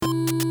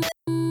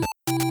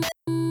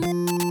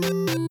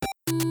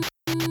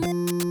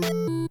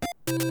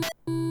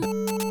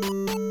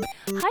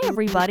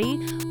everybody.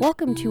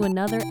 Welcome to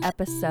another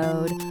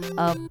episode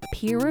of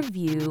Peer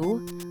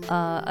Review,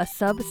 a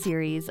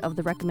sub-series of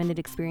the Recommended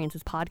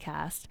Experiences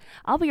podcast.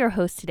 I'll be your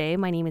host today.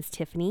 My name is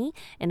Tiffany,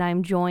 and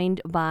I'm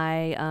joined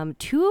by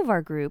two of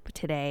our group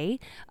today,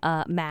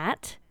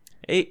 Matt.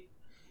 Hey.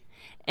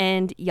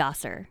 And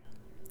Yasser.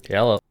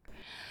 Hello.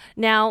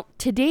 Now,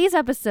 today's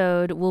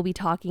episode, we'll be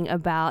talking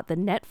about the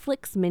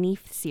Netflix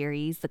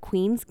mini-series, The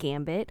Queen's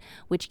Gambit,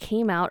 which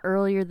came out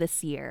earlier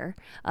this year.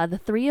 The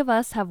three of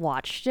us have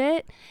watched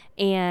it,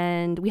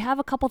 and we have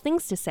a couple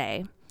things to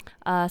say.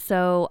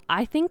 So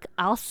I think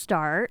I'll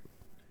start.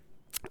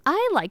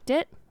 I liked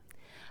it.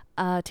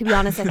 To be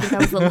honest, I think I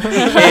was a little...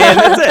 And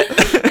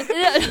that's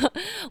it.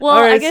 Well,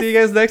 all right, I guess, see you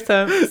guys next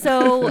time.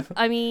 So,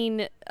 I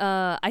mean,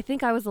 I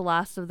think I was the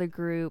last of the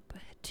group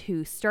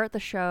to start the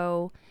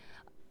show.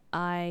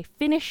 I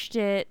finished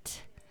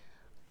it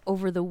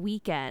over the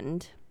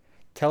weekend.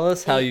 Tell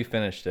us how you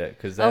finished it,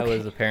 because that Okay.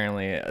 was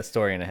apparently a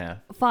story and a half.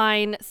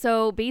 Fine.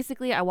 So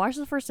basically, I watched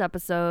the first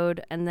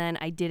episode, and then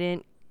I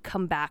didn't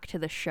come back to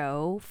the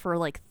show for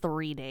like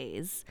 3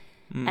 days.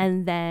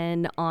 And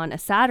then on a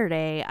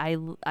Saturday,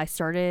 I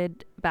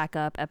started back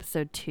up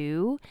episode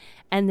 2,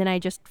 and then I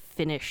just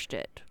finished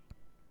it,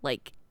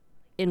 like,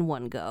 in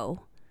one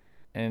go.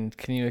 And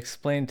can you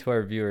explain to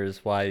our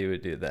viewers why you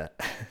would do that?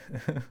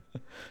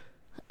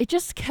 It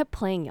just kept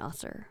playing,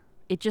 Yasser.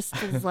 It just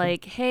was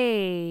like,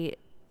 hey,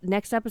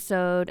 next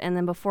episode, and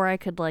then before I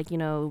could, like, you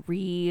know,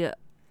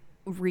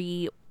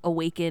 reawaken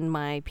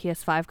my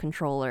PS5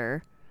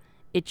 controller,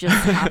 it just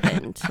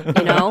happened,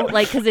 you know?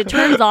 Like, because it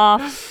turns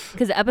off,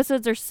 because the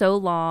episodes are so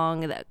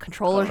long, that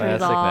controller turns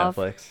Classic off,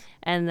 Netflix.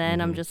 and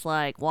then I'm just,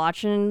 like,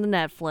 watching the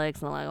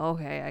Netflix, and I'm like,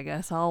 okay, I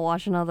guess I'll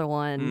watch another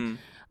one.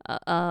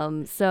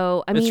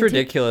 So, I mean... It's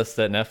ridiculous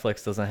that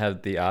Netflix doesn't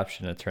have the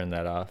option to turn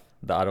that off,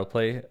 the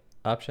autoplay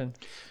option.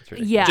 It's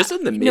ridiculous. Yeah. Just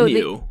in the No,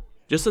 menu.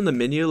 Just in the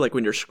menu, like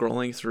when you're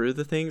scrolling through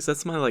the things,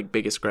 that's my like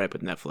biggest gripe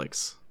with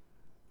Netflix.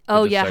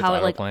 Oh, just yeah, starts how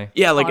it, like... autoplaying.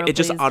 Yeah, like it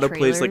just Autoplays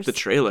autoplays like the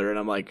trailers. trailer, and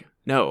I'm like,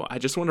 no, I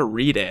just want to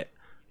read it.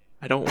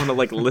 I don't want to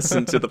like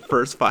listen to the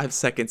first 5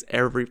 seconds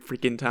every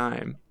freaking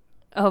time.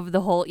 Of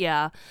the whole,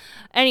 yeah.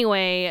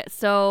 Anyway,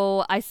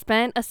 so I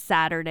spent a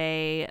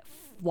Saturday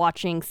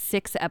watching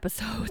 6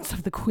 episodes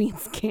of The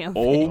Queen's Gambit.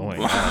 Oh, my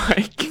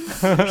my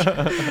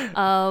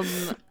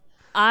god.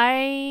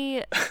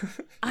 I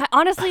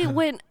honestly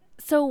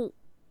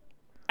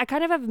I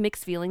kind of have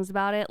mixed feelings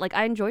about it. Like,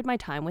 I enjoyed my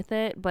time with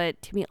it, but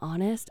to be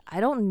honest, I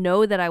don't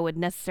know that I would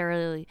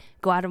necessarily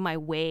go out of my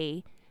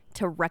way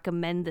to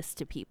recommend this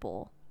to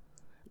people.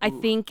 I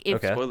think if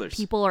Okay. Spoilers.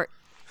 people are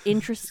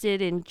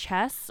interested in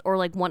chess or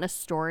like want a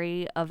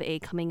story of a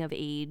coming of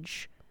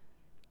age,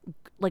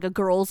 like a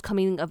girl's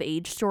coming of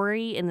age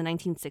story in the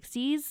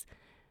 1960s,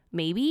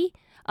 maybe.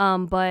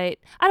 But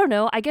I don't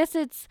know. I guess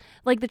it's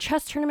like the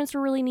chess tournaments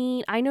were really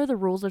neat. I know the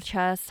rules of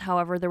chess.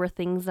 However, there were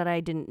things that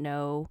I didn't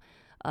know,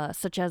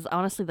 such as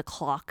honestly the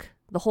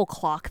whole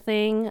clock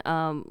thing.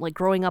 Like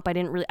growing up,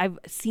 I've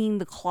seen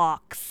the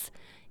clocks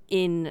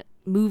in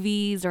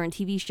movies or in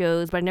TV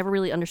shows, but I never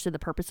really understood the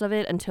purpose of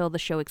it until the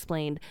show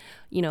explained,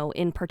 you know,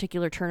 in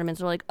particular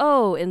tournaments, they're like,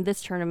 oh, in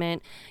this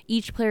tournament,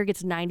 each player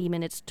gets 90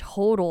 minutes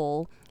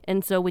total.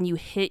 And so when you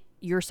hit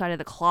your side of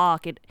the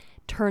clock, it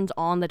turns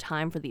on the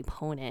time for the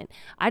opponent.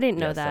 I didn't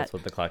know Yes, that. that's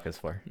what the clock is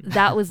for.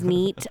 That was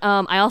neat.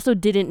 I also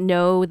didn't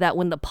know that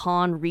when the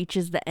pawn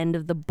reaches the end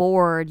of the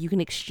board, you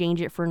can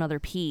exchange it for another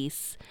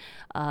piece.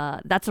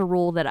 That's a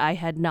rule that I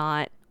had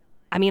not.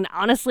 I mean,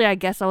 honestly, I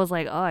guess I was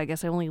like, oh, I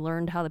guess I only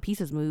learned how the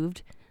pieces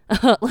moved.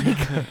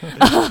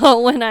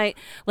 When I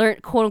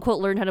learned, quote unquote,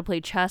 learned how to play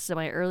chess in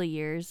my early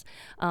years.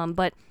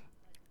 But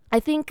I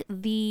think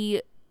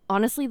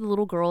honestly, the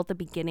little girl at the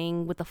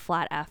beginning with the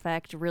flat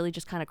affect really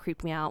just kind of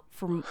creeped me out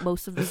for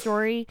most of the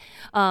story.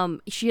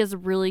 She has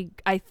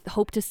I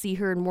hope to see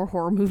her in more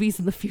horror movies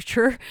in the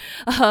future.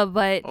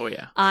 But Oh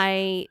yeah.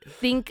 I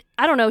think,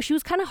 I don't know, she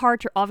was kind of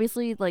hard to,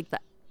 obviously, like the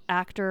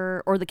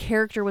actor or the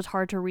character was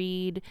hard to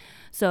read.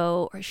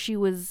 So she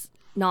was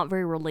not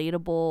very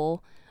relatable.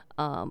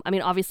 I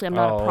mean, obviously, I'm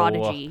not a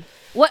prodigy.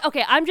 What?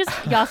 Okay, I'm just,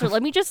 Yasser,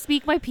 let me just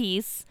speak my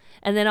piece,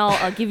 and then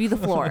I'll give you the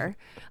floor.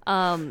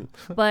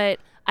 But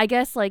I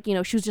guess, like, you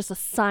know, she was just a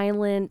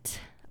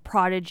silent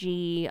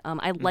prodigy.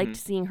 I liked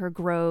seeing her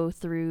grow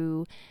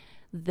through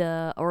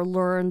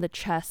learn the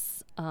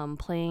chess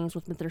playings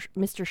with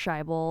Mr.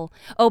 Scheibel.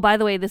 Oh, by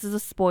the way, this is a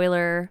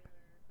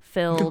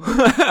spoiler-filled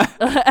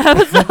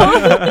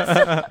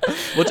episode.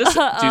 We'll just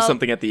do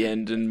something at the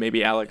end, and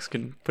maybe Alex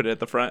can put it at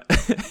the front.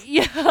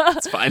 Yeah.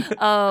 It's fine.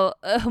 Oh,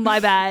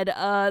 my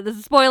bad. This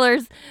is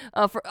spoilers.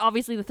 For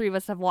obviously, the three of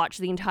us have watched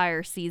the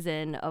entire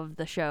season of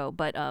the show,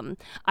 but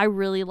I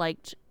really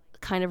liked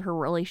kind of her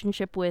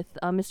relationship with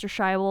Mr.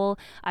 Scheibel.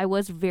 I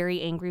was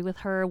very angry with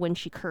her when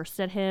she cursed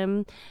at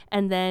him,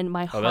 and then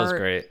my heart. Oh, that was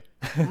great.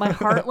 My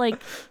heart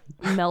like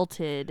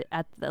melted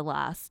at the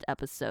last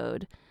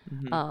episode.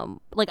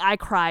 Like I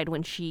cried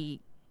when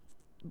she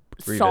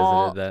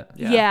saw Revisited that.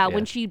 yeah, Yeah.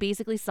 when she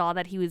basically saw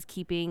that he was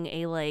keeping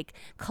a like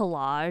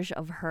collage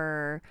of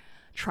her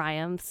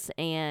triumphs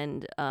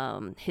and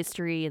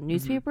history in Mm-hmm.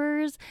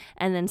 newspapers,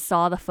 and then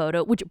saw the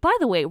photo, which, by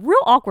the way, real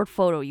awkward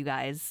photo, you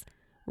guys.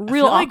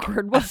 Real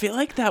awkward. I feel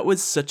like that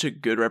was such a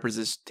good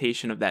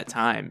representation of that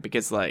time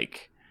because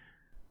like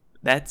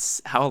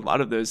that's how a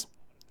lot of those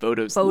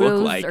photos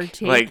look like. Are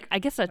taken. Like I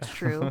guess that's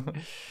true.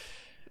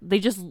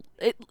 Mr.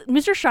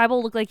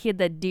 Scheibel looked like he had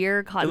that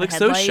deer caught it in the looks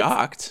so headlights.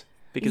 shocked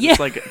because Yeah. it's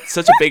like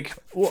such a big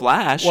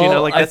flash, you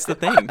know, like that's the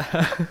thing.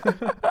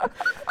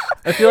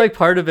 I feel like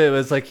part of it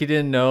was like he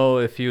didn't know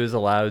if he was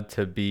allowed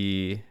to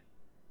be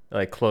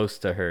like close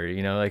to her,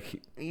 you know,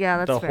 like Yeah,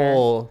 that's the fair.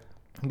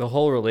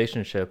 whole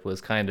relationship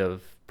was kind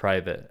of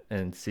private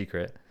and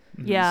secret.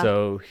 Yeah.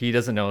 So he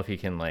doesn't know if he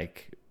can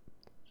like,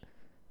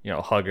 you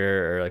know, hug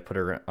her or like put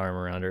her arm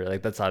around her.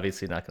 Like that's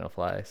obviously not going to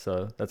fly.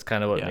 So that's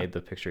kind of what Yeah. made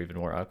the picture even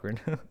more awkward.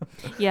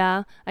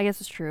 Yeah, I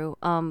guess it's true.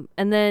 And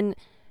then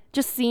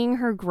just seeing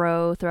her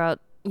grow throughout,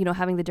 you know,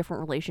 having the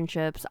different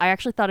relationships. I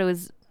actually thought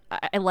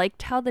I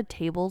liked how the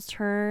tables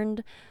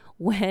turned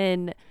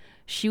when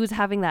she was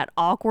having that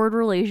awkward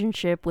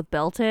relationship with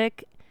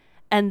Beltic,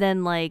 and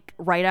then like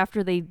right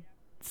after they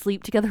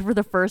sleep together for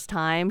the first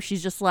time,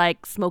 she's just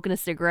like smoking a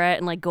cigarette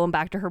and like going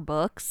back to her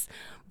books,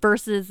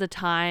 versus the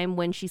time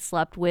when she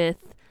slept with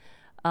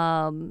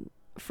freaking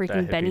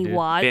hippie Benny dude.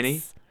 Watts.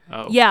 Benny?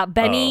 Oh. Yeah,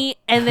 Benny.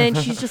 And then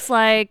she's just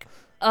like,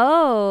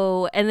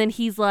 oh. And then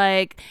he's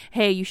like,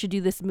 hey, you should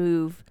do this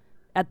move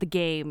at the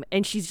game.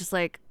 And she's just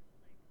like,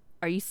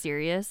 are you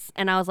serious?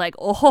 And I was like,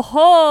 oh ho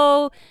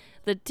ho,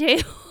 the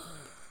table.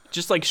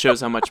 Just like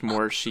shows how much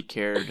more she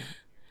cared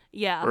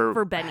Yeah, or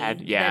for Benny.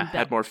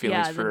 had more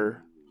feelings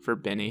than for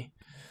Benny.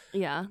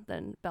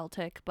 than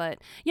Beltic. But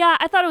yeah,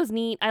 I thought it was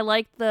neat. I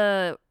liked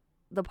the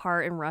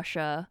part in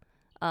Russia.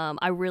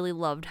 I really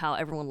loved how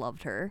everyone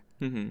loved her.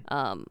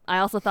 I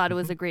also thought it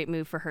was a great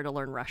move for her to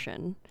learn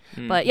Russian.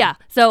 But yeah,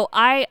 so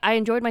I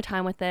enjoyed my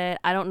time with it.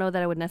 I don't know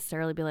that I would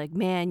necessarily be like,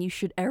 man,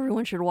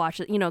 everyone should watch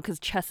it, you know, because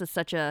chess is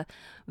such a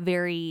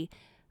very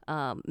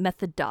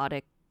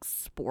methodic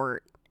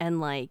sport. And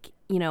like,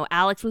 you know,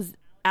 Alex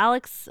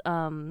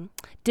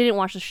didn't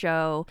watch the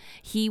show.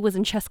 He was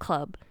in chess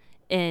club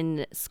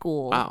in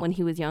school Wow. when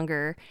he was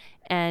younger,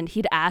 and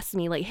he'd asked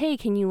me like, hey,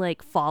 can you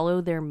like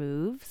follow their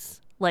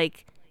moves?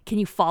 Like, can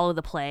you follow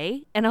the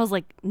play? And I was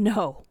like,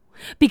 no,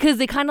 because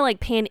they kind of like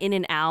pan in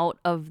and out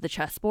of the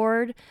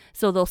chessboard,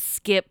 so they'll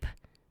skip,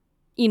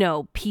 you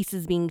know,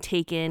 pieces being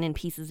taken and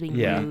pieces being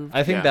Yeah, moved.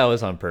 I think Yeah. that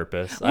was on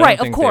purpose. I Right,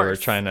 don't of think they were course.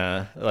 trying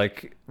to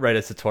like write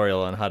a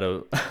tutorial on how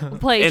to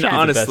Play And chess.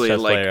 honestly, chess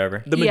like player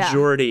ever. the Yeah.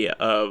 majority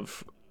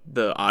of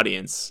the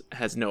audience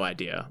has no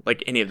idea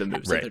like any of the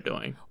moves Right. that they're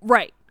doing.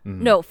 Right.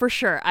 No, for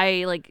sure.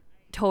 I like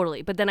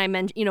totally. But then I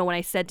meant, you know, when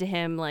I said to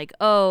him like,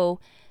 oh,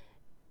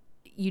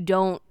 you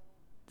don't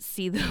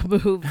see the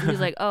moves, he was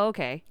like, oh,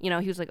 okay. You know,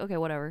 he was like, okay,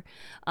 whatever.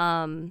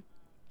 But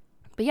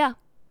yeah,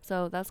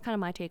 so that's kind of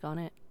my take on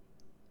it.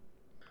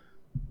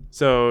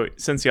 So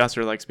since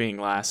Yasser likes being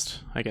last,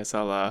 I guess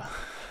I'll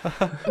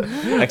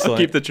Excellent.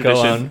 keep the Go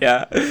tradition. on.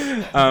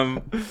 Yeah.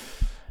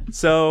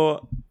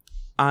 So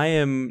I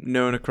am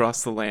known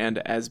across the land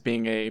as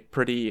being a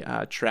pretty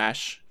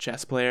trash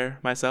chess player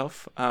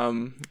myself. I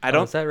Oh,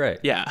 don't. is that right?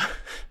 Yeah,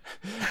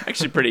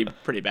 actually,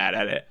 pretty bad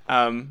at it.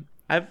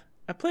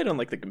 I played on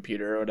like the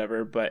computer or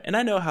whatever, and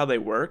I know how they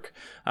work.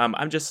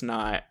 I'm just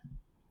not.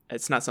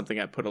 It's not something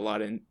I put a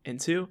lot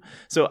into.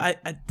 So I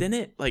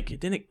didn't like it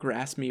didn't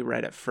grasp me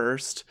right at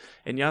first.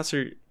 And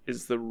Yasser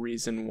is the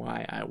reason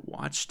why I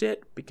watched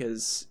it,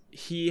 because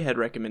he had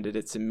recommended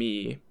it to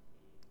me.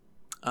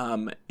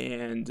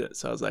 And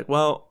so I was like,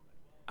 well,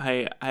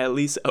 I at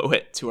least owe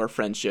it to our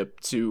friendship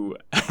to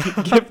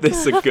give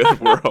this a good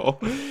whirl.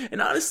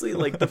 And honestly,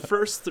 like the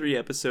first 3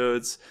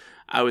 episodes,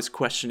 I was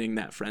questioning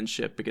that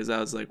friendship because I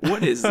was like,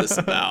 what is this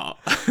about?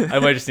 I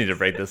might just need to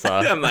break this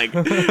off. I'm like,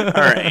 all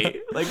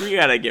right, like we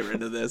gotta get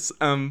rid of this.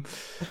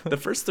 The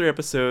first 3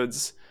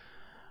 episodes,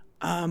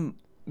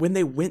 when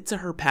they went to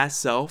her past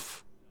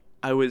self,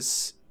 it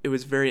was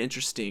very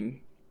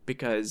interesting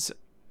because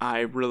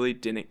I really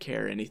didn't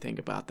care anything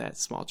about that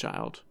small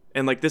child.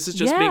 And like, this is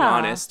just being Yeah.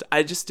 honest.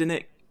 I just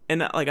didn't,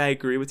 and like, I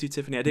agree with you,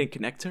 Tiffany. I didn't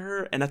connect to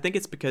her. And I think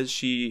it's because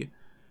she,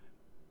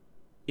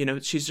 you know,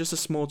 she's just a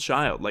small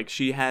child. Like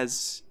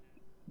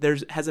there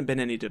hasn't been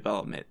any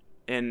development,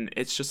 and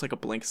it's just like a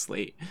blank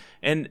slate.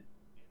 And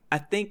I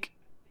think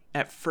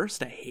at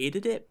first I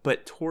hated it,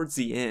 but towards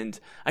the end,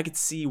 I could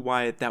see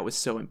why that was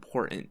so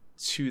important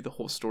to the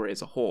whole story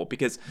as a whole.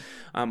 Because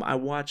I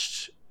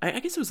watched, I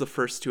guess it was the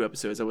first 2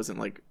 episodes I wasn't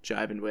like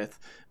jiving with,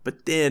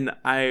 but then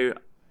I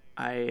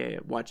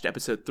watched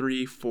episode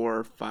 3,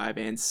 4, 5,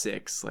 and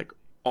 6 like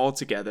all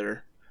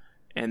together,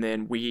 and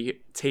then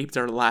we taped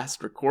our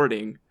last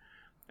recording.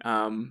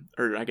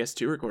 Or I guess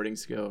 2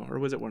 recordings ago, or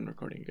was it 1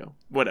 recording ago?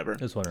 Whatever.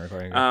 There's one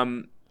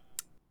recording.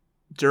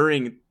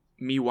 During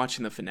me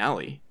watching the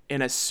finale,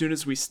 and as soon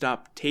as we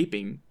stopped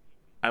taping,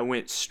 I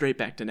went straight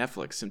back to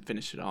Netflix and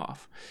finished it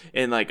off.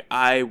 And like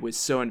I was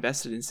so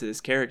invested into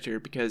this character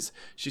because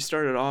she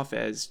started off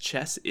as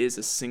chess is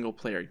a single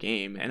player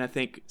game. And I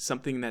think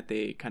something that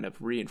they kind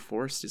of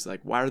reinforced is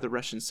like, why are the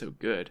Russians so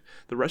good?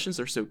 The Russians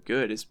are so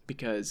good is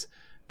because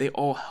they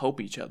all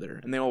help each other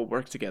and they all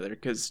work together,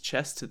 because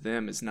chess to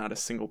them is not a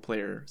single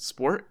player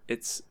sport,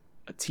 it's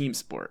a team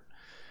sport.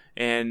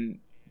 And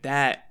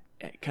that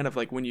kind of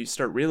like when you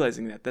start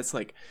realizing that, that's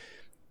like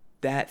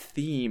that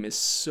theme is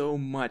so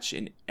much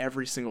in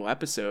every single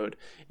episode.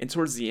 And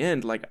towards the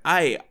end, like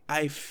I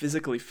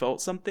physically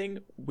felt something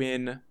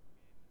when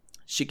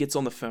she gets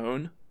on the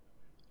phone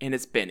and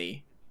it's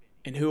Benny.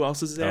 And who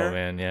else is there? Oh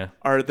man, yeah.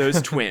 Are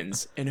those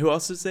twins. And who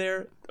else is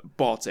there?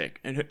 Baltic.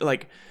 And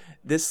like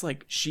this,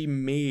 like she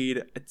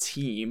made a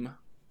team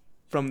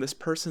from this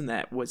person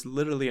that was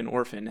literally an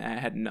orphan and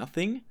had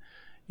nothing.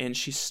 And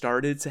she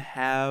started to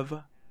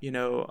have, you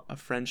know, a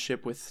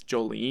friendship with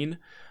Jolene.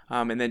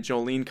 And then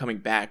Jolene coming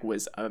back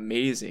was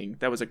amazing.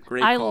 That was a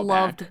great callback. I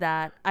loved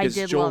that. I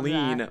did love that.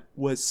 Jolene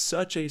was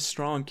such a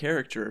strong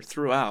character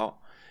throughout.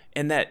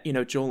 And that, you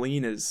know,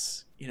 Jolene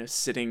is, you know,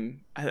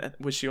 sitting,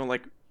 was she on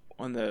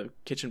the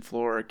kitchen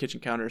floor or kitchen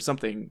counter or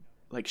something?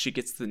 Like she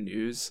gets the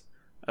news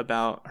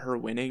about her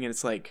winning. And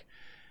it's like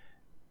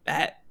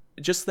that,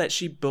 just that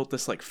she built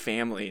this like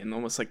family and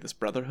almost like this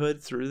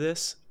brotherhood through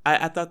this.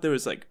 I thought there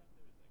was like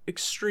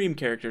extreme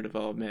character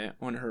development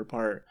on her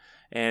part.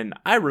 And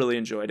I really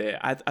enjoyed it.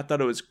 I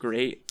thought it was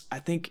great. I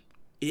think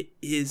it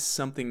is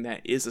something that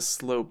is a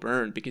slow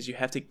burn because you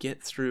have to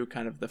get through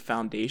kind of the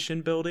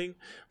foundation building.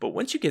 But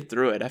once you get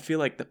through it, I feel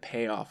like the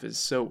payoff is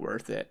so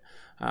worth it.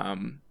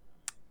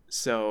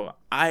 So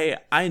I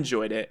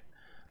enjoyed it.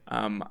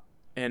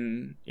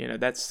 And, you know,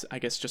 that's, I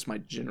guess, just my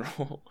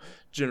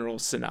general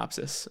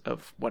synopsis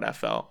of what I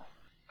felt.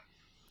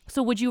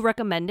 So would you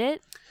recommend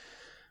it?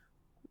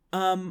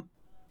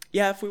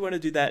 Yeah, if we want to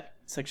do that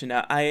section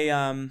now,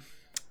 I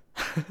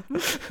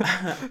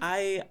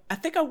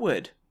think I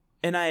would,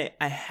 and I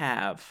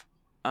have.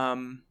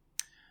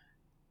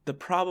 The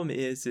problem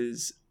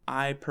is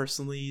I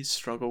personally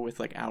struggle with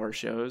like hour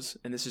shows,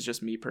 and this is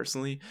just me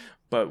personally.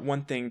 But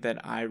one thing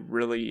that I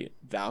really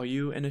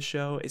value in a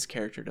show is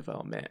character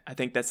development. I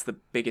think that's the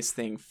biggest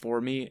thing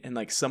for me, and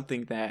like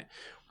something that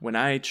when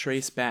I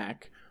trace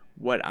back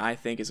what I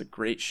think is a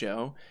great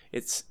show,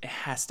 it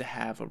has to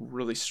have a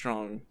really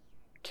strong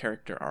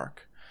character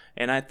arc.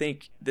 And I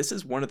think this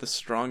is one of the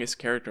strongest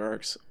character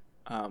arcs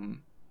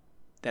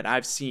that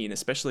I've seen,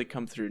 especially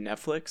come through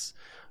Netflix.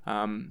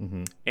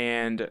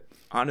 And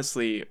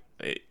honestly,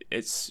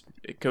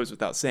 it goes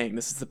without saying,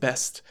 this is the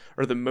best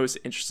or the most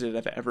interested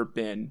I've ever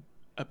been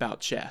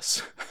about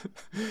chess.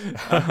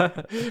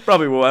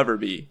 Probably will ever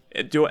be.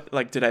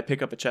 Did I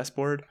pick up a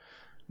chessboard?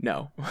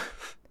 No.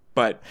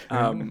 But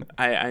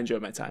I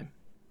enjoyed my time.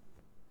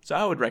 So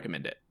I would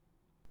recommend it.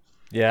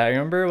 Yeah, I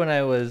remember when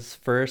I was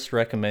first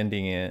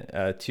recommending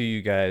it to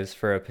you guys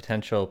for a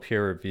potential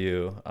peer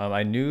review,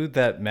 I knew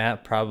that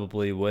Matt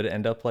probably would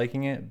end up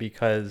liking it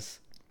because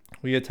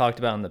we had talked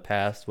about in the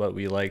past what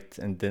we liked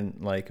and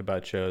didn't like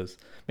about shows,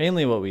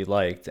 mainly what we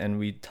liked. And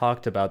we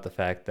talked about the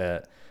fact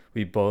that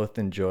we both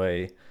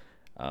enjoy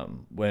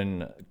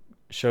when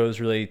shows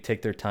really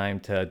take their time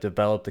to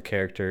develop the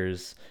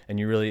characters and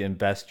you really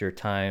invest your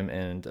time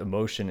and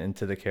emotion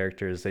into the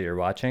characters that you're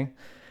watching.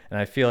 And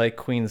I feel like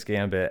Queen's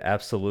Gambit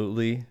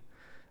absolutely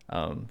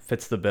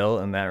fits the bill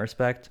in that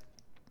respect.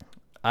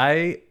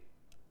 I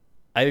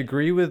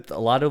agree with a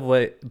lot of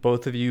what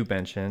both of you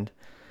mentioned.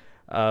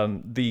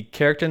 The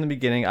character in the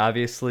beginning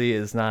obviously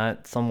is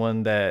not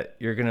someone that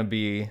you're going to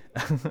be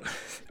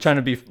trying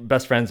to be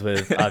best friends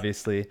with,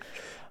 obviously.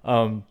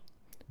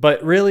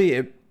 But really,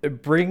 it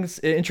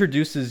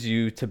introduces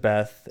you to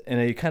Beth in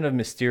a kind of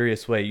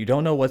mysterious way. You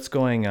don't know what's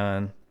going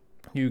on.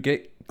 You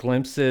get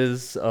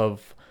glimpses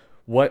of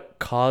what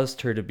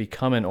caused her to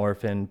become an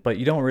orphan, but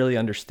you don't really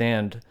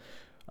understand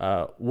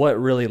what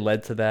really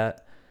led to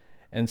that.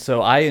 And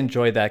so I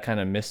enjoyed that kind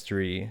of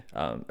mystery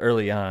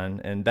early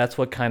on, and that's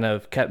what kind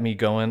of kept me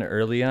going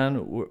early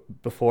on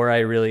before I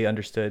really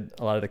understood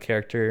a lot of the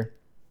character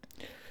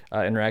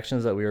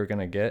interactions that we were going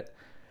to get.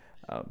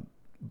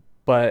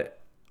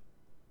 But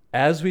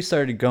as we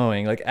started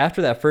going, like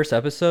after that first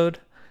episode,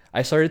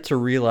 I started to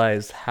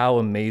realize how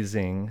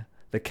amazing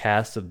the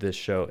cast of this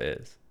show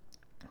is.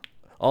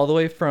 All the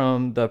way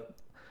from the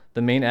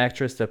main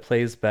actress that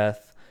plays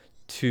Beth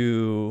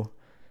to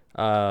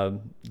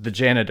the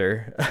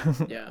janitor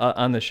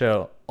on the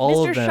show.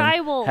 All Mr. of them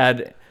Scheibel.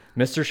 had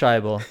Mr.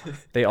 Scheibel.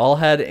 They all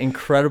had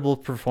incredible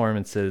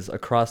performances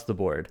across the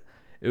board.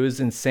 It was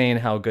insane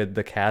how good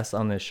the cast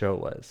on this show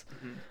was.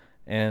 Mm-hmm.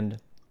 And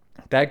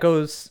that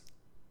goes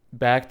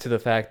back to the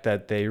fact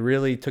that they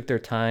really took their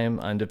time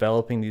on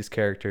developing these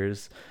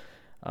characters.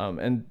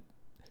 And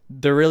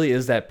there really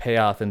is that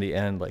payoff in the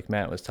end, like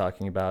Matt was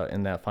talking about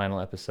in that final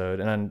episode.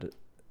 And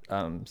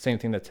same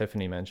thing that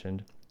Tiffany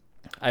mentioned.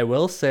 I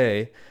will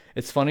say,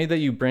 it's funny that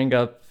you bring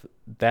up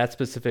that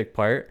specific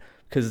part,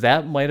 because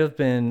that might have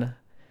been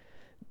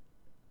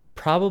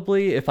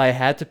probably, if I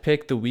had to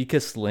pick the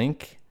weakest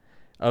link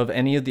of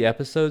any of the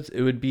episodes,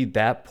 it would be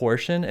that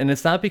portion. And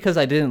it's not because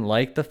I didn't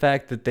like the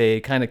fact that they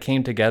kind of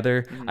came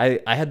together. I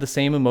had the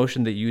same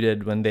emotion that you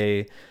did when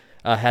they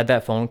had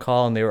that phone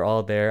call and they were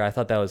all there. I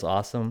thought that was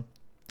awesome.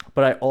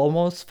 But I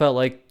almost felt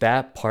like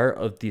that part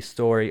of the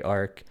story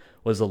arc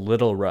was a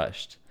little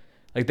rushed.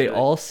 Like they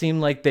all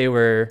seemed like they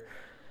were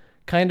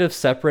kind of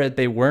separate.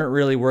 They weren't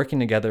really working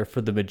together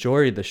for the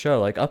majority of the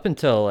show. Like up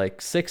until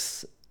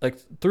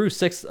through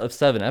 6 of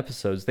 7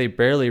 episodes, they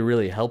barely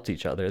really helped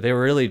each other. They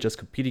were really just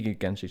competing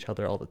against each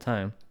other all the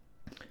time.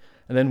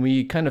 And then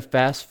we kind of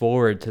fast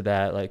forward to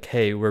that, like,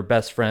 hey, we're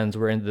best friends,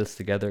 we're in this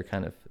together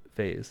kind of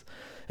phase.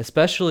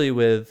 Especially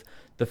with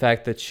the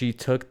fact that she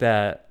took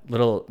that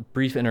little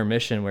brief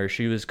intermission where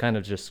she was kind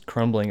of just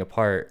crumbling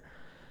apart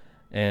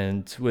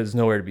and was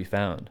nowhere to be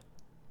found.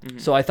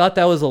 So I thought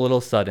that was a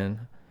little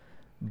sudden.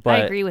 But I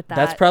agree with that.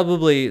 That's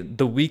probably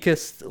the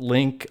weakest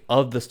link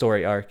of the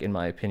story arc, in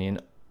my opinion.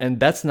 And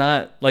that's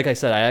not, like I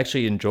said, I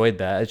actually enjoyed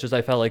that. It's just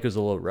I felt like it was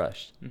a little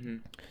rushed.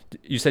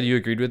 You said you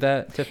agreed with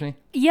that, Tiffany?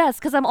 Yes,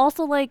 because I'm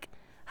also like,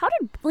 how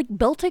did like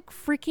Beltic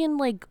freaking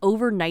like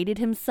overnighted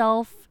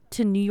himself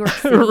to New York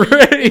City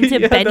into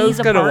That Benny's was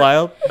kind of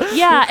apartment? wild.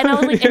 Yeah, and I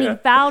was like, and he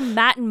found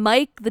Matt and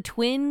Mike, the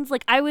twins.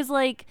 Like, I was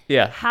like,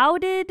 Yeah. how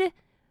did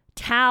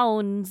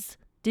Towns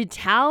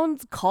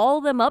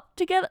call them up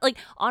together? Like,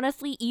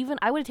 honestly, even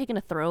I would have taken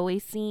a throwaway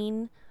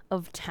scene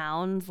of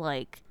Towns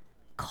like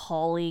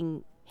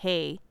calling,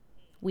 hey,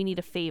 we need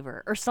a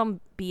favor or some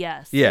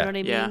BS. You Yeah. know what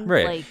I mean? Yeah.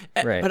 Right.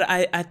 Like, Right. But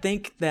I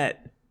think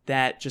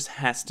that just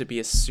has to be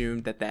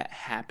assumed that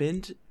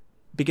happened,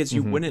 because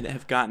you wouldn't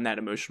have gotten that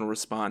emotional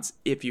response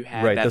if you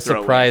had Right. that The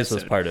throwaway surprise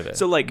was episode. part of it.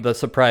 So like the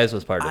surprise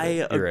was part of I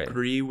it. You're right.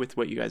 agree with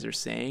what you guys are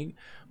saying,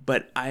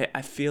 but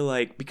I feel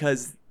like,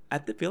 because I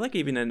feel like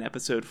even in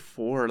episode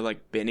 4,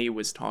 like Benny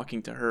was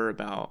talking to her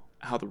about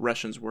how the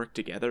Russians work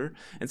together,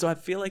 and so I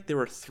feel like there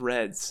were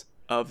threads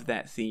of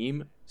that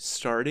theme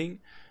starting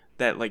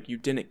that like you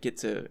didn't get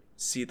to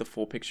see the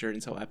full picture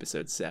until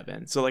episode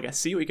 7. So like I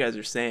see what you guys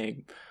are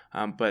saying,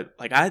 but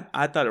like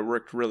I thought it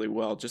worked really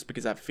well, just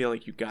because I feel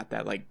like you got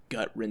that like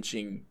gut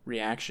wrenching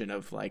reaction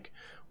of like,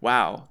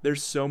 wow,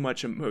 there's so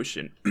much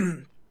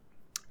emotion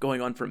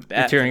going on from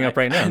Beth. You're tearing up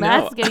right now. I know.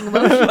 Matt's getting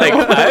emotional. Like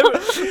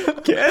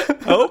I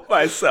can't help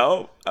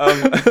myself.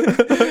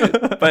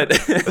 But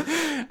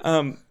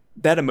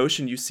that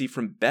emotion you see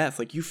from Beth,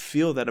 like you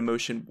feel that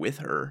emotion with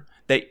her.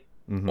 That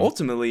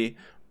ultimately,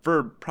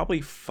 for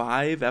probably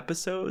 5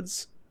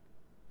 episodes,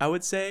 I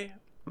would say,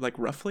 like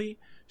roughly,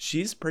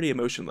 she's pretty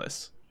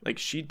emotionless. Like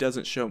she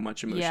doesn't show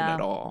much emotion Yeah,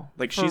 at all.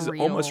 Like for she's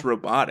almost real.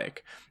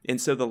 robotic. And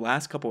so the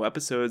last couple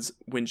episodes,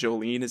 when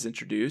Jolene is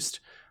introduced,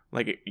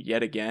 like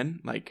yet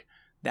again, like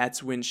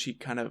that's when she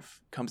kind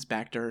of comes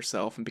back to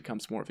herself and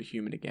becomes more of a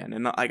human again.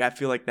 And like I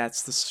feel like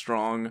that's the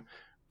strong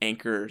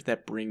anchor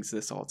that brings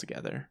this all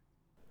together.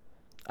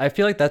 I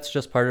feel like that's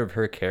just part of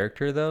her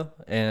character, though.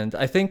 And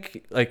I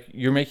think like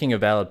you're making a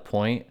valid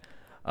point.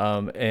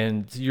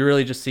 And you're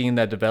really just seeing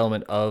that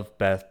development of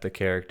Beth, the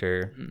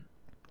character,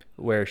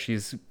 where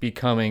she's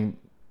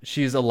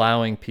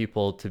allowing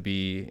people to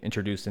be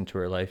introduced into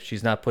her life.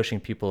 She's not pushing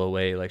people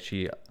away like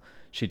she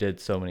did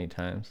so many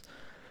times.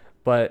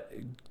 But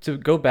to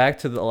go back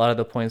to a lot of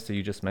the points that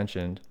you just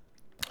mentioned,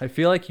 I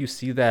feel like you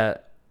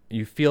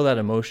feel that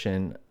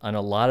emotion on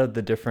a lot of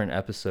the different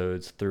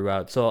episodes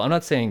throughout. So I'm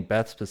not saying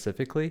Beth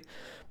specifically,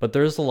 but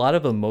there's a lot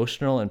of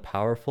emotional and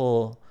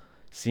powerful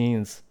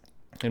scenes,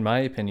 in my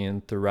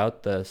opinion,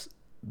 throughout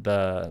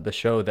the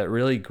show that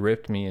really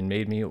gripped me and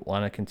made me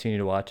want to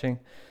continue watching.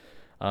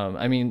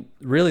 I mean,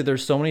 really,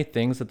 there's so many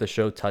things that the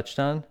show touched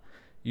on.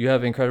 You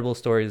have incredible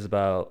stories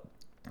about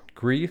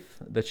grief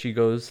that she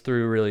goes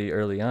through really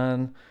early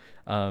on,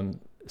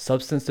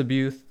 substance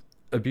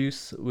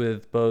abuse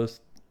with both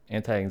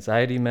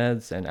anti-anxiety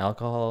meds and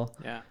alcohol.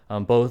 Yeah.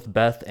 Both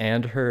Beth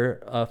and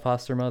her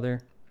foster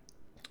mother.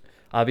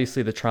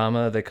 Obviously, the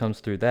trauma that comes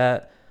through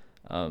that.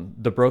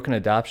 The broken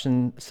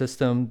adoption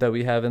system that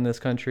we have in this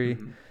country,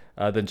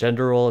 the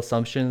gender role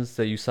assumptions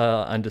that you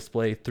saw on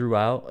display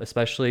throughout,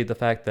 especially the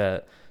fact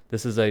that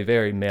this is a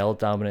very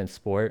male-dominant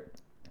sport,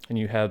 and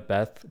you have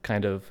Beth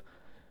kind of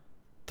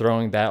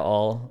throwing that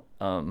all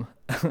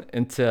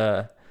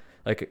into,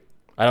 like,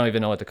 I don't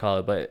even know what to call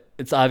it, but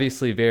it's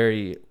obviously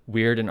very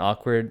weird and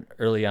awkward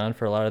early on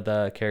for a lot of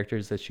the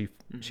characters that she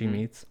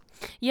meets.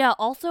 Yeah,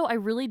 also I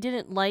really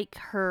didn't like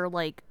her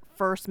like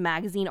first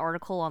magazine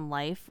article on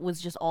Life was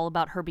just all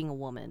about her being a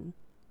woman.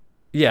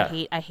 Yeah,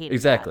 I hate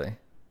exactly. that.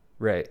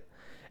 Right.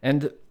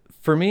 And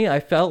for me, I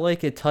felt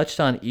like it touched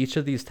on each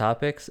of these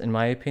topics, in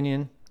my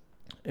opinion,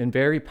 in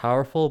very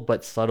powerful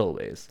but subtle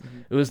ways.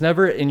 It was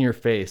never in your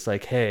face,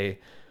 like, hey,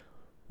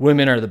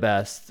 women are the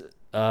best.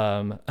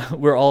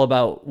 We're all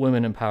about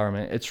women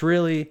empowerment. It's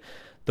really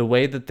the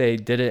way that they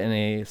did it in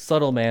a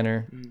subtle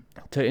manner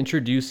to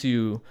introduce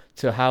you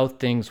to how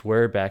things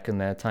were back in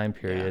that time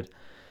period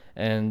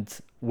and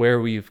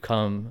where we've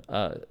come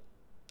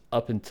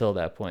up until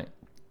that point.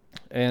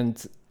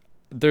 And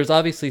there's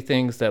obviously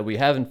things that we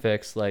haven't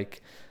fixed,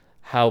 like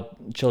how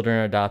children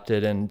are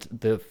adopted and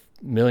the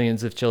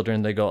millions of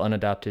children that go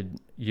unadopted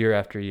year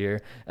after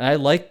year. And I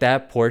like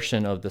that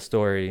portion of the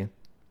story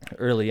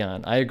early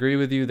on. I agree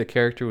with you. The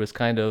character was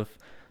kind of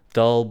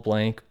dull,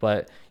 blank,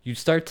 but you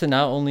start to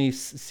not only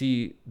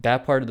see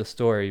that part of the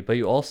story, but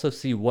you also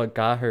see what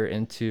got her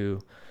into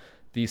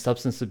the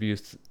substance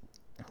abuse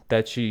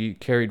that she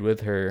carried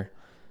with her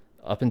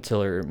up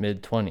until her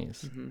mid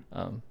 20s.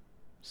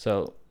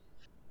 So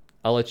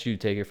I'll let you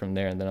take it from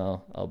there, and then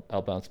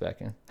I'll bounce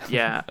back in.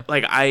 Yeah,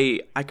 like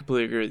I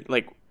completely agree.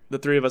 Like the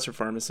three of us are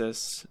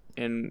pharmacists,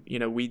 and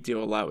we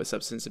deal a lot with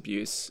substance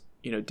abuse,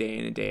 day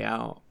in and day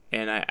out.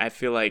 And I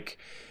feel like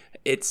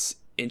it's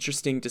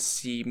interesting to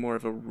see more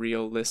of a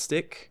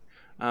realistic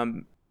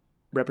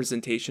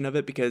representation of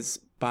it, because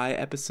by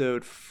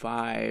episode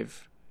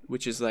 5,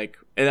 which is like,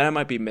 and I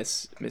might be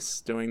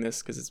misdoing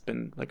this because it's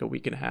been like a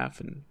week and a half,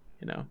 and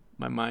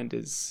my mind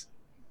is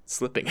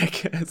slipping, I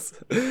guess.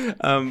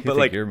 But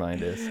like your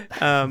mind is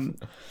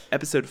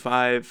episode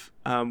 5,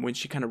 when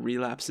she kind of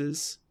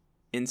relapses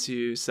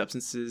into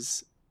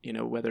substances,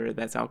 whether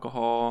that's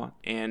alcohol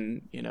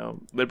and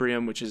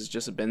Librium, which is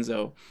just a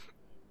benzo.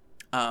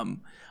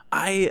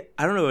 I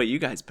don't know about you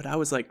guys, but I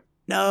was like,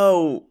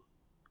 no,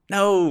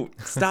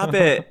 stop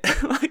it.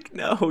 Like,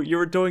 no, you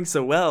were doing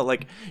so well.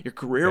 Like, your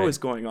career was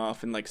going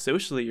off, and like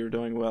socially you were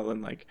doing well,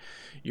 and like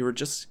you were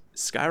just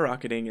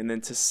skyrocketing. And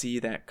then to see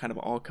that kind of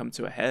all come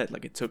to a head,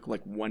 like it took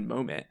like one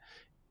moment,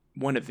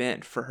 one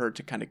event for her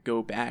to kind of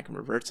go back and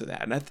revert to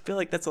that. And I feel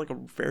like that's like a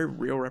very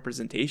real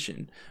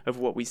representation of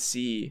what we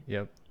see,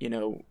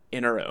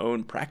 in our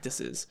own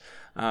practices,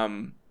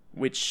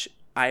 which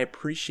I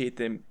appreciate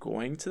them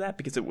going to that,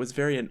 because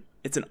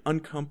it's an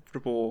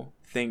uncomfortable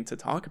thing to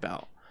talk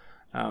about.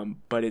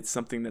 But it's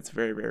something that's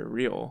very, very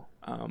real.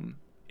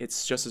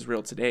 It's just as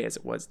real today as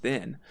it was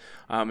then.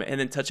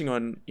 And then touching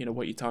on,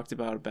 what you talked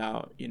about,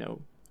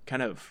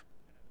 kind of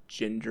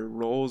gender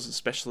roles,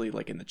 especially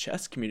like in the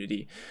chess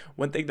community.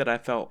 One thing that I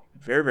felt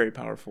very, very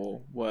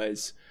powerful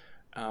was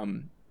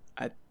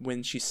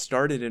when she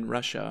started in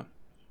Russia,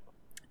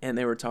 and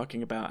they were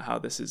talking about how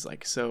this is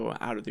like so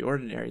out of the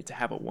ordinary to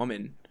have a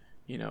woman,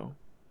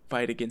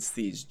 fight against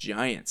these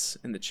giants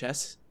in the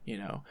chess,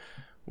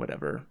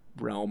 whatever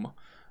realm.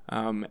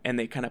 And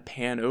they kind of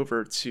pan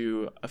over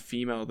to a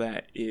female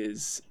that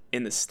is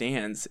in the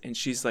stands, and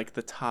she's like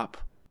the top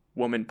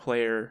woman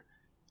player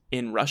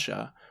in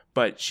Russia,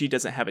 but she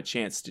doesn't have a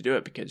chance to do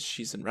it because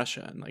she's in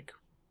Russia, and like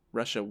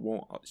Russia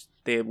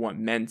they want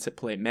men to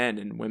play men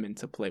and women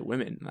to play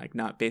women, like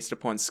not based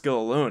upon skill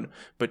alone,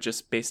 but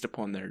just based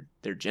upon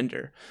their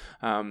gender.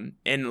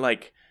 And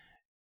like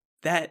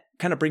that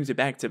kind of brings it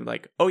back to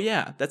like, oh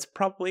yeah, that's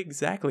probably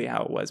exactly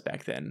how it was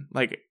back then.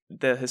 Like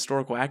the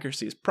historical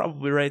accuracy is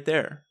probably right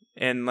there.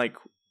 And like,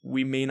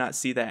 we may not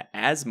see that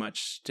as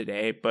much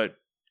today, but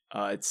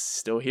it's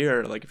still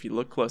here. Like if you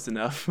look close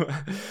enough.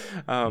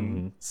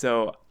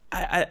 So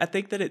I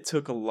think that it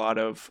took a lot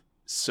of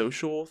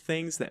social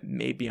things that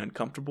may be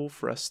uncomfortable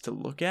for us to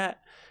look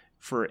at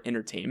for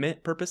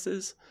entertainment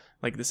purposes.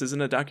 Like this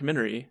isn't a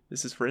documentary,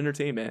 this is for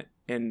entertainment,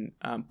 and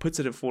puts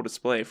it in full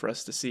display for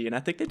us to see. And I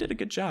think they did a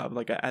good job.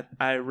 Like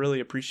I really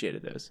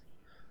appreciated those.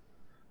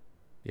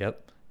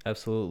 Yep,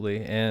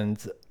 absolutely.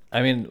 And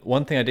I mean,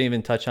 one thing I didn't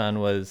even touch on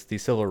was the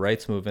civil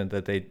rights movement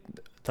that they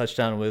touched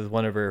on with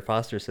one of her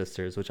foster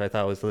sisters, which I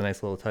thought was a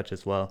nice little touch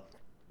as well.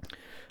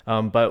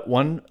 But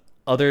one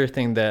other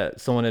thing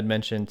that someone had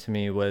mentioned to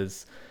me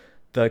was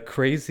the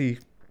crazy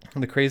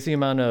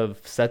amount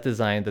of set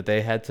design that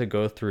they had to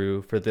go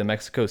through for the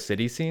Mexico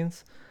City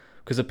scenes,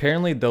 because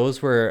apparently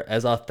those were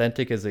as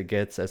authentic as it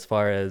gets as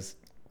far as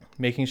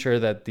making sure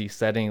that the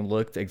setting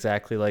looked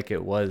exactly like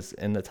it was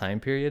in the time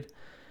period.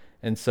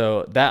 And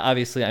so that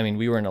obviously, I mean,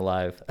 we weren't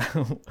alive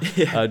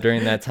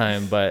during that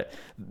time, but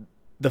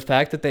the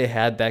fact that they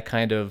had that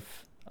kind of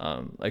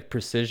like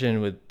precision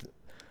with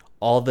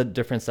all the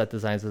different set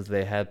designs as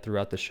they had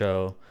throughout the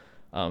show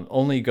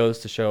only goes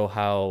to show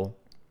how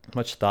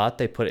much thought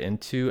they put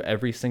into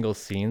every single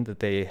scene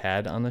that they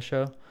had on the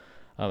show.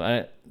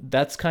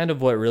 That's kind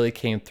of what really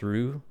came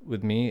through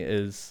with me,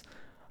 is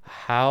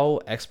how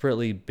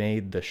expertly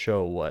made the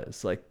show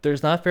was. Like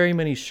there's not very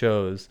many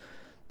shows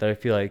that I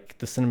feel like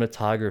the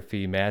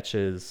cinematography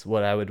matches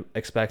what I would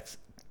expect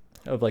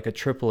of like a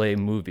AAA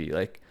movie.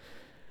 Like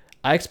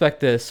I expect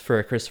this for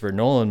a Christopher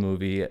Nolan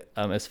movie,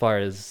 as far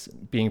as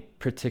being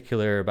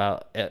particular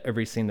about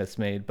every scene that's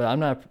made, but I'm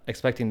not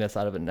expecting this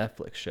out of a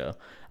Netflix show.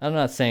 I'm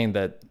not saying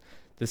that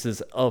this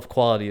is of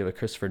quality of a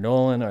Christopher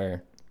Nolan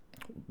or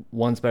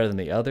one's better than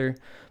the other,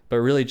 but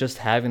really just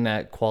having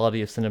that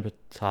quality of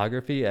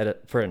cinematography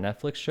for a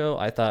Netflix show,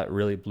 I thought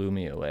really blew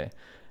me away.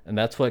 And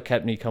that's what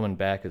kept me coming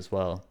back as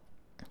well,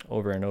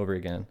 over and over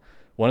again.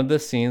 One of the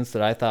scenes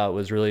that I thought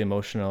was really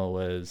emotional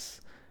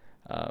was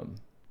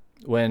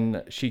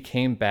when she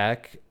came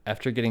back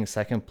after getting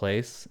second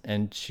place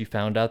and she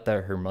found out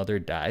that her mother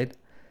died.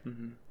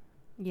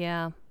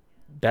 Yeah.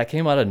 That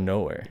came out of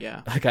nowhere.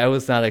 Yeah. Like I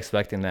was not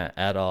expecting that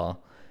at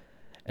all.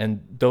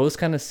 And those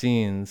kind of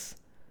scenes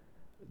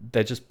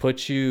that just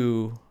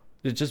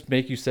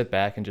make you sit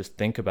back and just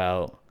think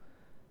about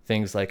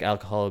things like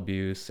alcohol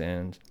abuse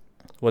and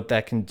what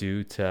that can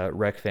do to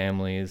wreck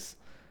families.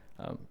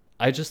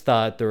 I just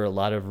thought there were a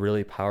lot of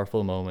really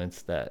powerful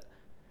moments that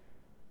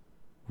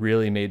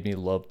really made me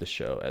love the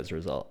show as a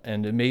result.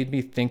 And it made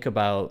me think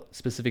about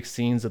specific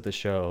scenes of the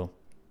show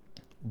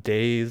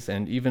days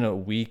and even a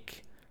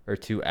week or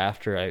two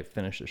after I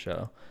finished the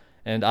show.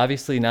 And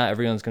obviously not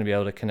everyone's going to be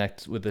able to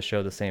connect with the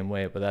show the same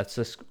way, but that's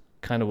just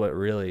kind of what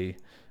really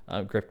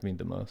gripped me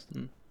the most.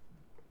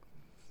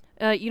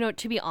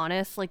 To be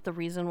honest, like the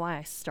reason why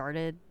I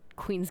started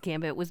Queen's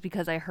Gambit was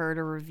because I heard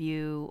a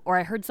review, or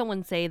I heard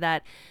someone say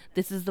that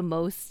this is the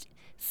most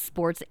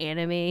sports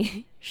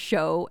anime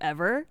show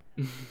ever.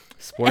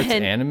 Sports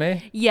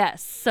anime?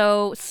 Yes.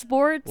 So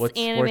sports What's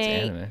anime. sports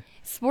anime?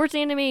 Sports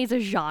anime is a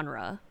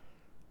genre.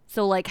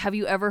 So like, have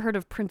you ever heard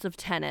of Prince of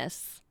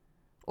Tennis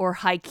or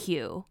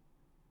Haikyuu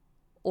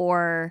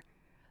or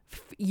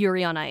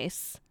Yuri on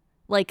Ice?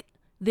 Like,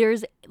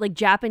 there's like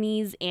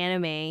Japanese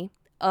anime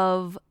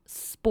of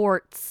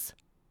sports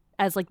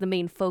as like the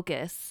main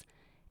focus.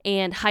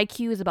 And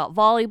Haikyuu is about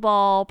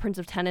volleyball. Prince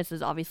of Tennis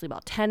is obviously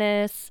about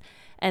tennis.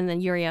 And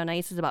then Yuri on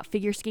Ice is about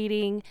figure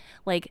skating.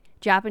 Like,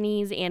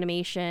 Japanese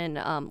animation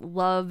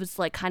loves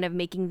like kind of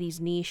making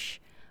these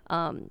niche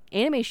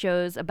anime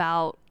shows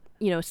about,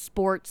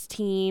 sports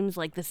teams,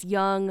 like this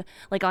young,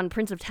 like on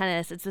Prince of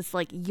Tennis, it's this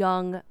like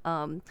young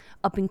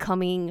up and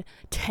coming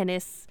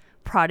tennis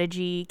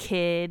prodigy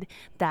kid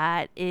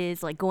that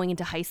is like going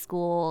into high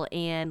school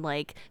and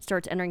like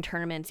starts entering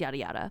tournaments, yada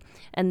yada.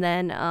 And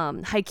then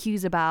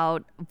Haikyuu's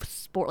about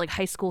sport, like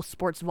high school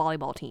sports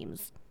volleyball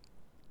teams,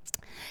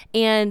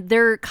 and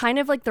they're kind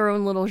of like their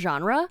own little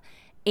genre.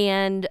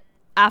 And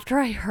after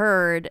I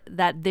heard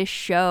that this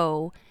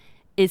show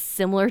is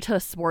similar to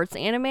a sports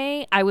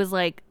anime, I was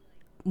like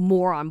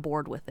more on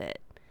board with it.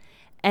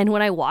 And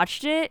when I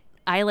watched it,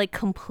 I like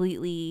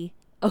completely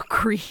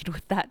agreed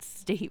with that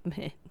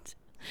statement.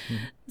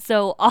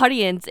 So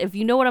audience, if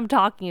you know what I'm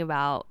talking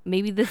about,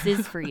 maybe this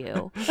is for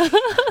you.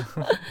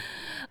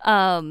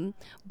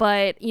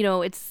 But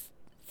it's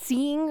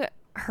seeing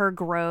her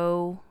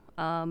grow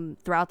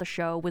throughout the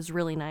show was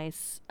really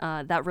nice.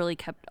 That really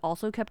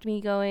kept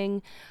me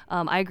going.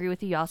 I agree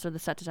with you, Yasser. The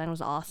set design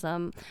was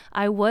awesome.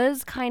 I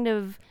was kind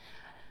of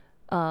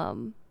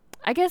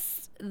I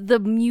guess the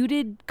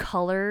muted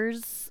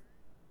colors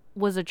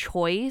was a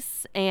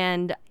choice,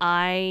 and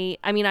I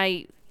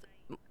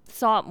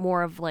saw it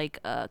more of like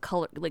a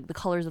color, like the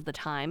colors of the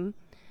time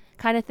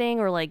kind of thing,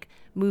 or like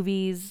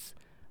movies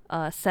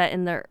set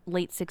in the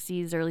late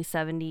 60s, early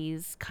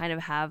 70s kind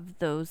of have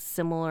those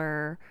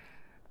similar,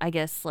 I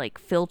guess, like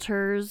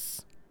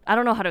filters. I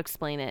don't know how to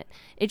explain it.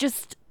 It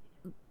just,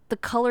 the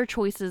color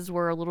choices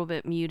were a little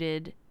bit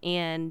muted,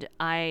 and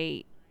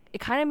it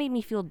kind of made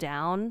me feel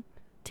down,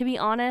 to be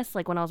honest.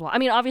 Like when I was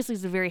watching, obviously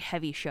it's a very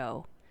heavy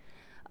show,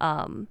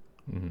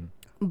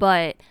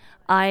 but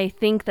I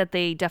think that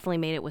they definitely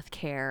made it with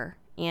care,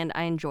 and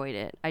I enjoyed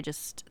it. I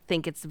just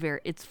think it's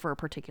for a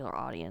particular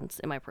audience,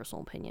 in my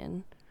personal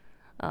opinion.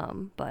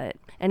 But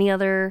any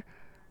other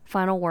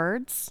final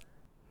words?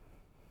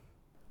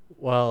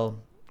 Well,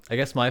 I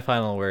guess my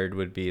final word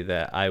would be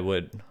that I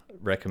would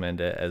recommend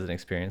it as an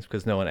experience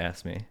because no one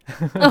asked me.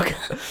 Okay.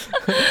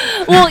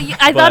 Well,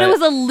 I thought it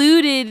was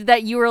alluded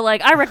that you were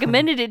like, I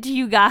recommended it to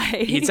you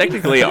guys. He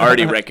technically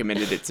already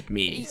recommended it to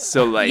me,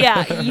 so like,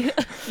 yeah,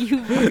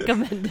 you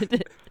recommended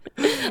it.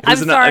 I'm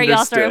sorry,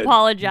 y'all. I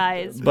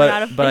apologize.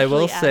 But I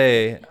will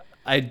say,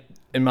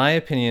 in my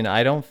opinion,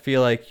 I don't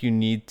feel like you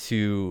need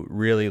to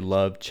really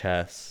love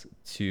chess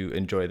to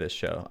enjoy this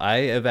show. I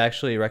have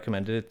actually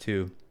recommended it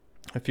to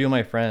a few of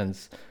my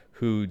friends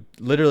who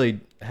literally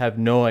have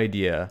no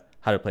idea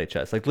how to play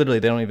chess. Like literally,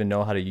 they don't even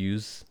know how to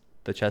use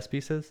the chess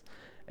pieces.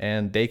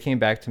 And they came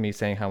back to me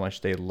saying how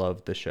much they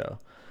loved the show.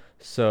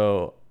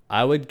 So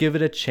I would give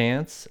it a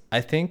chance.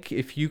 I think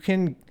if you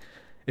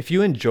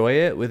enjoy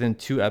it within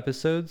 2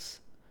 episodes,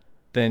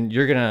 then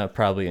you're going to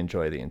probably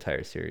enjoy the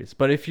entire series.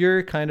 But if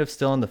you're kind of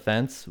still on the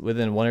fence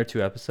within 1 or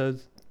 2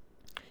 episodes,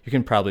 you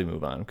can probably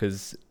move on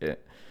because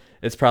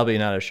it's probably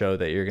not a show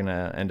that you're going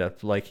to end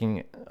up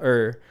liking,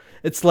 or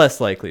it's less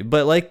likely.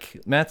 But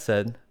like Matt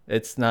said,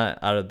 it's not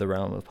out of the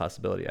realm of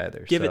possibility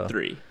either. Give it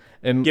 3.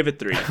 Give it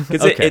 3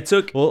 because okay. it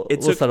took. We'll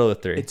settle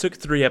with 3. It took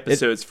 3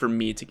 episodes for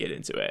me to get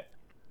into it.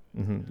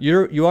 Mm-hmm.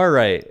 You are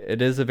right.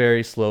 It is a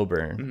very slow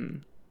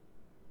burn.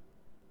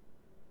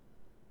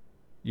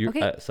 Mm-hmm.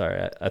 Okay.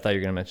 Sorry, I thought you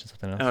were gonna mention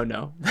something else. Oh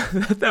no,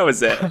 that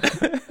was it.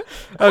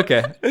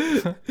 Okay,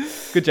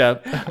 good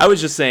job. I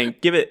was just saying,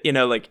 give it.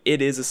 Like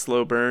it is a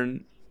slow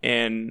burn,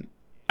 and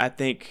I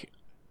think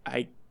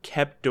I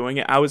kept doing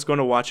it. I was going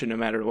to watch it no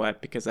matter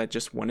what because I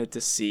just wanted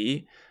to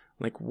see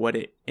like what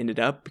it ended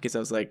up, because I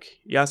was like,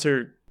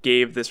 Yasser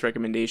gave this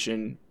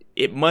recommendation,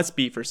 it must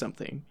be for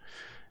something.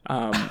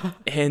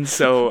 And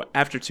so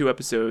after 2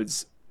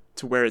 episodes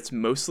to where it's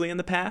mostly in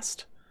the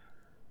past,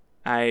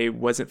 I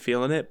wasn't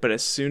feeling it. But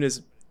as soon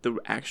as the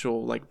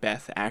actual like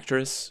Beth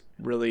actress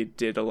really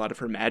did a lot of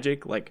her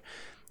magic, like,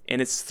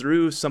 and it's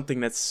through something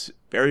that's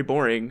very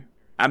boring.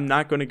 I'm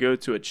not going to go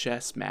to a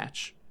chess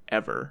match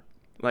ever.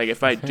 Like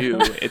if I do,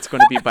 it's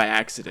going to be by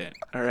accident.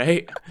 All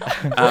right.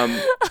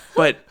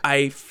 But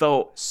I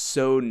felt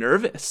so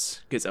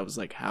nervous because I was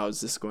like, how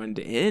is this going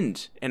to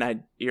end?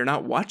 And you're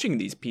not watching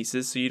these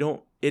pieces, so you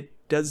don't,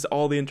 it does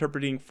all the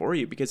interpreting for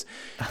you, because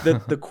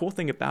the cool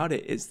thing about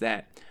it is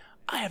that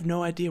I have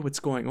no idea what's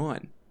going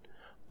on.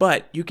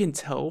 But you can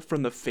tell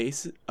from the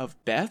face of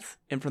Beth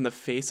and from the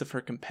face of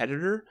her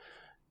competitor,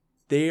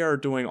 they are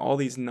doing all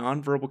these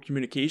nonverbal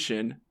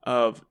communication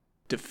of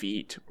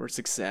defeat or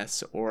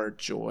success or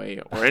joy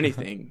or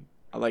anything.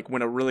 Like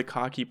when a really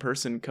cocky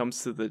person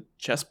comes to the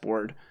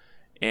chessboard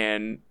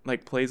and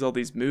like plays all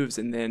these moves,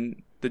 and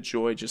then the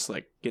joy just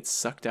like gets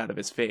sucked out of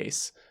his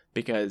face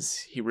because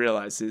he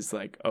realizes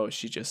like, oh,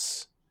 she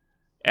just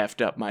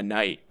effed up my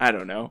knight. I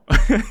don't know.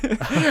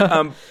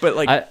 But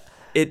like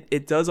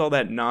it does all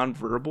that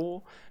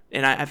nonverbal.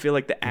 And I feel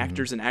like the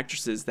actors and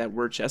actresses that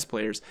were chess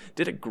players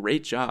did a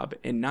great job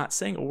in not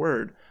saying a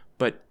word,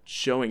 but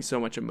showing so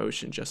much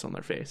emotion just on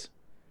their face.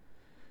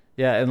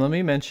 Yeah, and let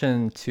me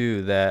mention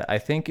too that I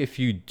think if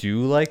you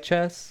do like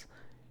chess,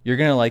 you're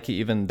gonna like it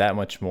even that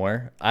much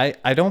more. I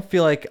don't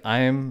feel like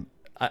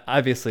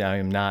obviously I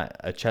am not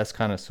a chess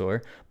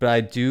connoisseur, but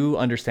I do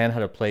understand how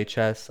to play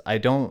chess. I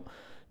don't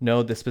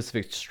know the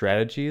specific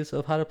strategies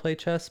of how to play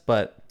chess,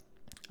 but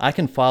I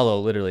can follow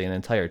literally an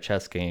entire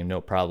chess game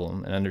no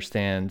problem and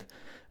understand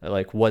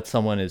like what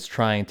someone is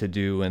trying to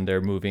do when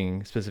they're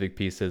moving specific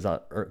pieces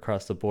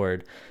across the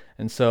board.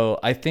 And so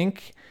I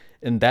think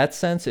in that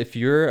sense, if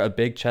you're a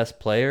big chess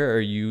player or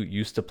you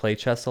used to play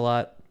chess a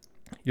lot,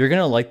 you're going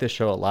to like this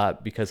show a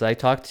lot, because I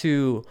talked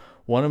to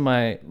one of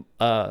my,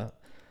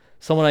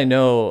 someone I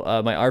know,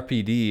 my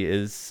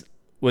RPD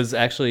was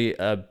actually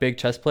a big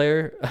chess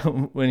player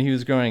when he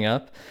was growing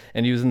up,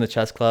 and he was in the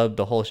chess club,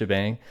 the whole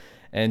shebang.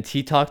 And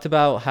he talked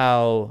about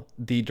how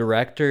the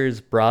directors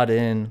brought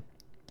in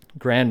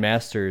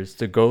grandmasters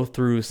to go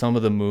through some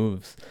of the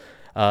moves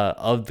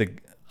of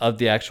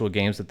the actual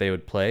games that they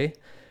would play,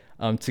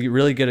 to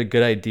really get a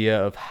good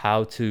idea of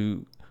how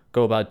to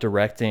go about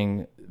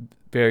directing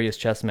various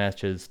chess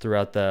matches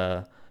throughout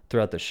the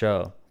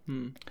show.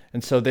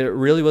 And so there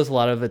really was a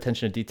lot of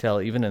attention to detail,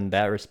 even in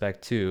that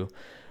respect too,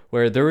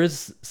 where there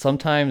was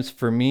sometimes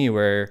for me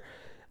where,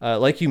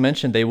 like you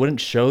mentioned, they wouldn't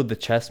show the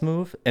chess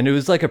move, and it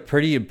was like a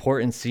pretty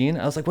important scene.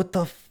 I was like, what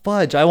the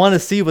fudge? I want to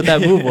see what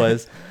that move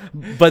was.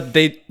 But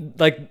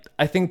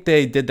I think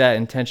they did that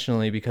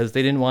intentionally because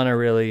they didn't want to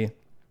really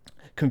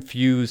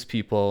confuse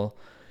people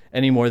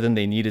any more than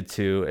they needed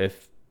to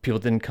if people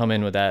didn't come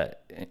in with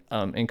that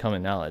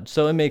incoming knowledge.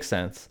 So it makes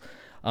sense.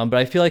 But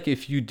I feel like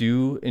if you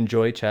do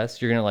enjoy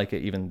chess, you're going to like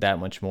it even that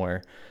much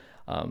more.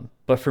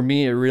 But for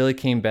me, it really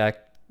came back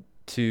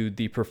to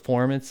the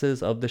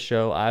performances of the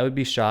show. I would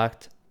be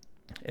shocked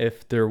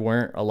if there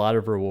weren't a lot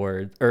of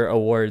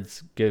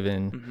awards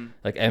given,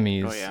 like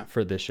Emmys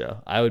for this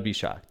show. I would be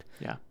shocked.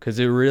 Yeah. Because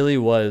it really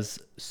was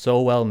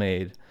so well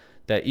made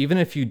that even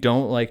if you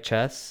don't like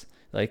chess,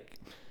 like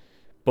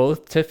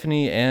both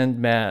Tiffany and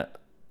Matt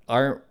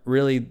aren't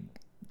really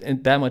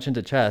that much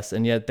into chess,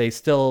 and yet they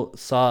still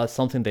saw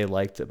something they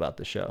liked about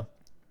the show.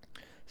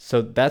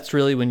 So that's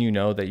really when you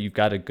know that you've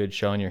got a good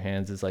show in your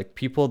hands, is like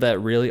people that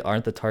really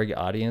aren't the target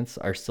audience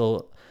are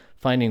still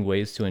finding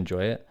ways to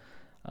enjoy it.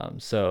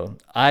 So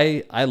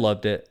I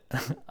loved it.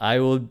 I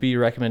would be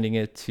recommending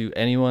it to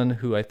anyone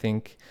who I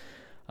think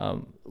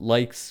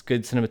likes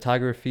good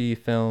cinematography,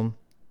 film,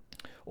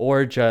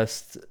 or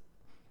just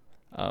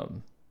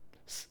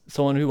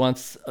someone who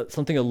wants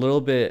something a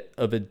little bit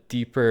of a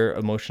deeper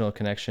emotional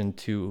connection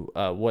to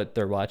what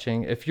they're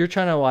watching. If you're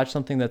trying to watch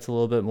something that's a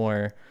little bit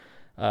more,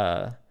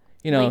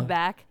 laid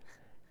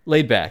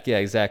back. Yeah,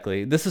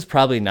 exactly. This is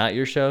probably not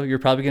your show. You're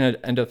probably going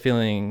to end up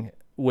feeling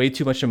way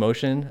too much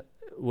emotion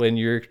when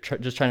you're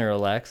just trying to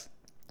relax.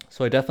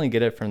 So I definitely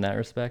get it from that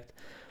respect.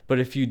 But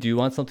if you do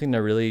want something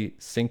to really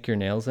sink your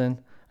nails in,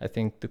 I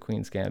think The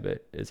Queen's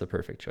Gambit is a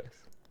perfect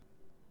choice.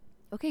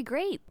 Okay,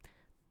 great.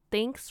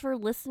 Thanks for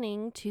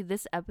listening to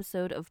this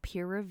episode of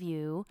Peer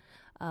Review.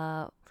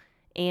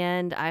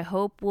 And I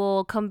hope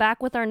we'll come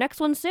back with our next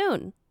one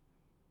soon.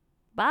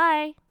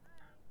 Bye.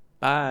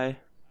 Bye.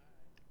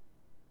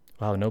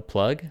 Wow, no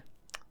plug?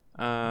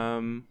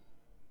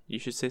 You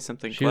should say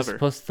something She was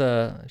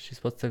clever. she's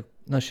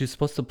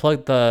supposed to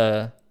plug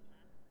the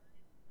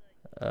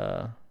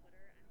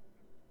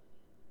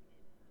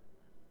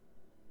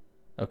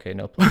okay,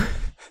 no plug.